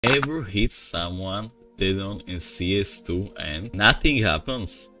Ever hit someone dead on in CS2 and nothing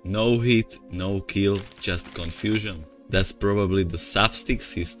happens? No hit, no kill, just confusion. That's probably the Subtick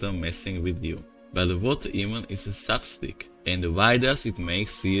system messing with you. But what even is a Subtick? And why does it make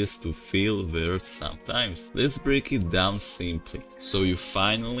CS2 feel weird sometimes? Let's break it down simply, so you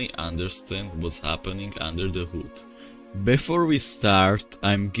finally understand what's happening under the hood. Before we start,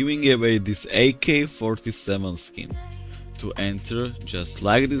 I'm giving away this AK-47 skin. To enter, just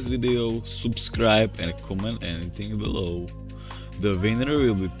like this video, subscribe and comment anything below. The winner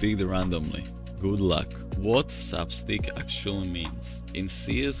will be picked randomly. Good luck. What Subtick actually means. In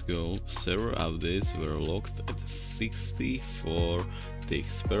CSGO, server updates were locked at 64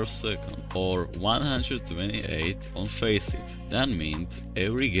 ticks per second, or 128 on Faceit. That meant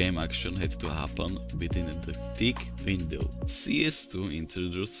every game action had to happen within the tick window. CS2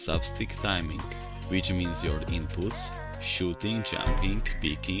 introduced Subtick timing, which means your inputs, shooting, jumping,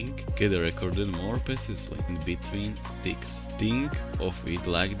 peeking, get recorded more precisely in between ticks. Think of it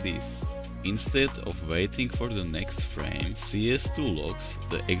like this. Instead of waiting for the next frame, CS2 logs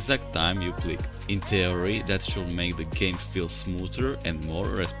the exact time you clicked. In theory, that should make the game feel smoother and more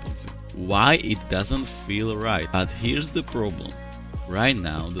responsive. Why it doesn't feel right? But here's the problem. Right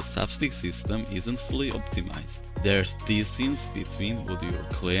now, the Subtick system isn't fully optimized. There's distance between what your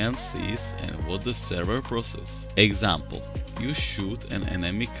client sees and what the server processes. Example, you shoot an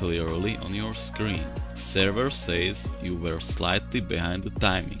enemy clearly on your screen. Server says you were slightly behind the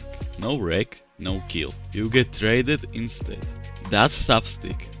timing. No wreck, no kill. You get traded instead. That's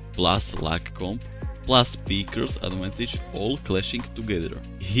Subtick, plus luck comp, plus peeker's advantage all clashing together.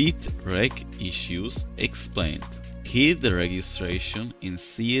 Hitreg issues explained. Hit registration in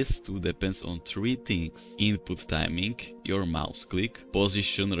CS2 depends on three things: input timing, your mouse click,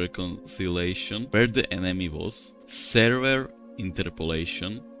 position reconciliation, where the enemy was, server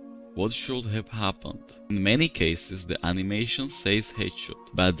interpolation, what should have happened. In many cases the animation says headshot,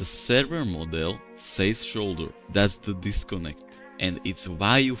 but the server model says shoulder. That's the disconnect, and it's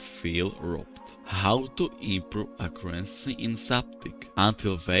why you feel robbed. How to improve accuracy in Subtick?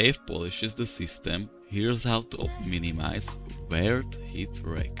 Until Wave polishes the system, here's how to minimize weird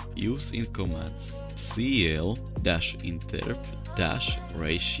Hitreg. Use in commands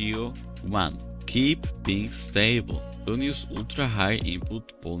cl-interp-ratio 1. Keep ping stable. Don't use ultra high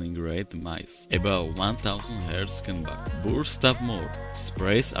input polling rate mice. About 1000 Hz can bug. Burst up more.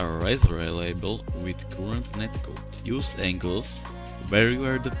 Sprays are less reliable with current netcode. Use angles where you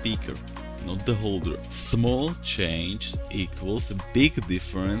are the peeker, not the holder. Small change equals a big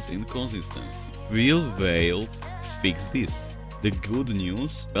difference in consistency. Will Whale fix this? The good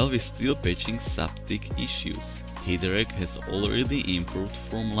news? Well, we're still patching Subtick issues. Hitreg has already improved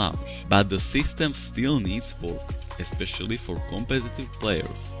from launch, but the system still needs work, especially for competitive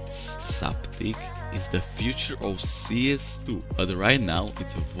players. Subtick is the future of CS2, but right now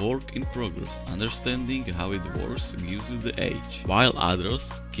it's a work in progress. Understanding how it works gives you the edge, while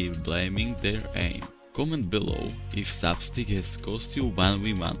others keep blaming their aim. Comment below if Subtick has cost you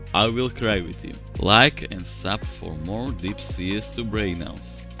 1v1, I will cry with you. Like and sub for more deep CS2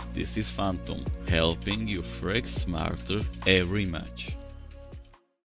 breakdowns. This is Phantom, helping you frag smarter every match.